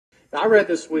Now, I read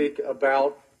this week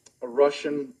about a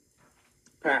Russian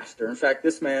pastor. In fact,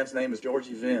 this man's name is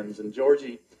Georgy Vins, and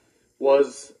Georgy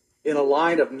was in a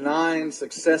line of 9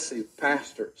 successive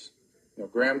pastors.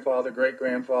 Grandfather,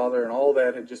 great-grandfather, and all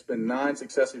that had just been 9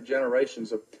 successive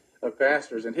generations of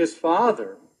pastors. And his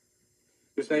father,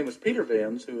 whose name was Peter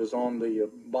Vins, who is on the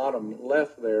bottom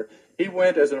left there, he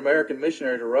went as an American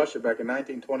missionary to Russia back in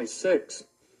 1926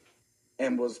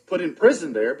 and was put in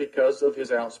prison there because of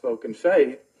his outspoken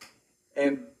faith.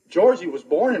 And Georgy was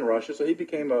born in Russia, so he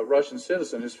became a Russian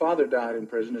citizen. His father died in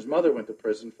prison. His mother went to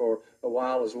prison for a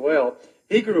while as well.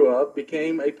 He grew up,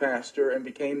 became a pastor, and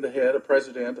became the head, a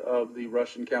president of the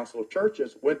Russian Council of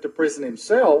Churches, went to prison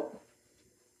himself,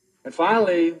 and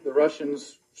finally the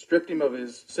Russians stripped him of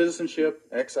his citizenship,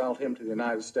 exiled him to the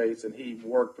United States, and he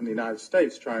worked from the United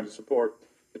States trying to support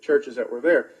the churches that were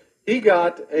there. He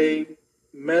got a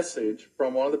message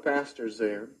from one of the pastors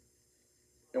there,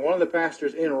 and one of the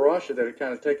pastors in Russia that had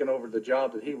kind of taken over the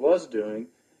job that he was doing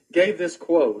gave this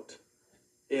quote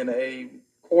in a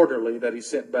quarterly that he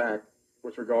sent back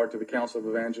with regard to the Council of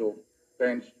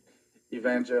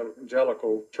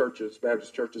Evangelical Churches,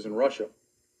 Baptist churches in Russia.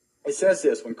 It says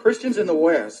this: when Christians in the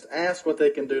West ask what they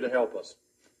can do to help us,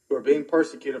 who are being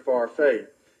persecuted for our faith,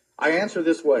 I answer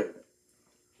this way: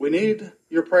 we need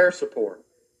your prayer support,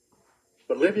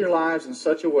 but live your lives in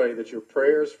such a way that your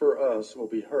prayers for us will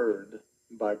be heard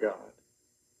by God.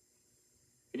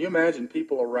 Can you imagine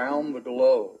people around the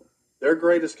globe, their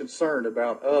greatest concern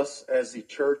about us as the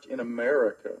church in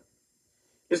America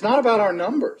is not about our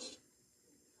numbers,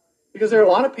 because there are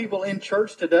a lot of people in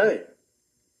church today.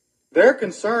 Their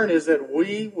concern is that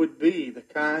we would be the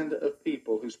kind of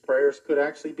people whose prayers could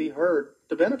actually be heard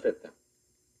to benefit them.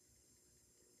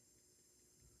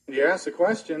 And you ask the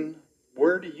question,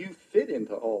 where do you fit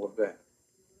into all of that?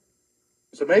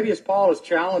 So maybe as Paul is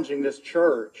challenging this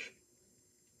church,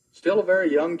 still a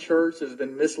very young church that has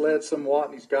been misled somewhat,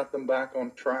 and he's got them back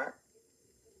on track,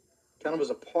 kind of as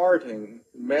a parting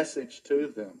message to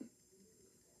them,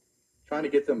 trying to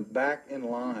get them back in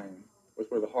line with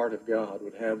where the heart of God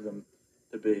would have them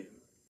to be.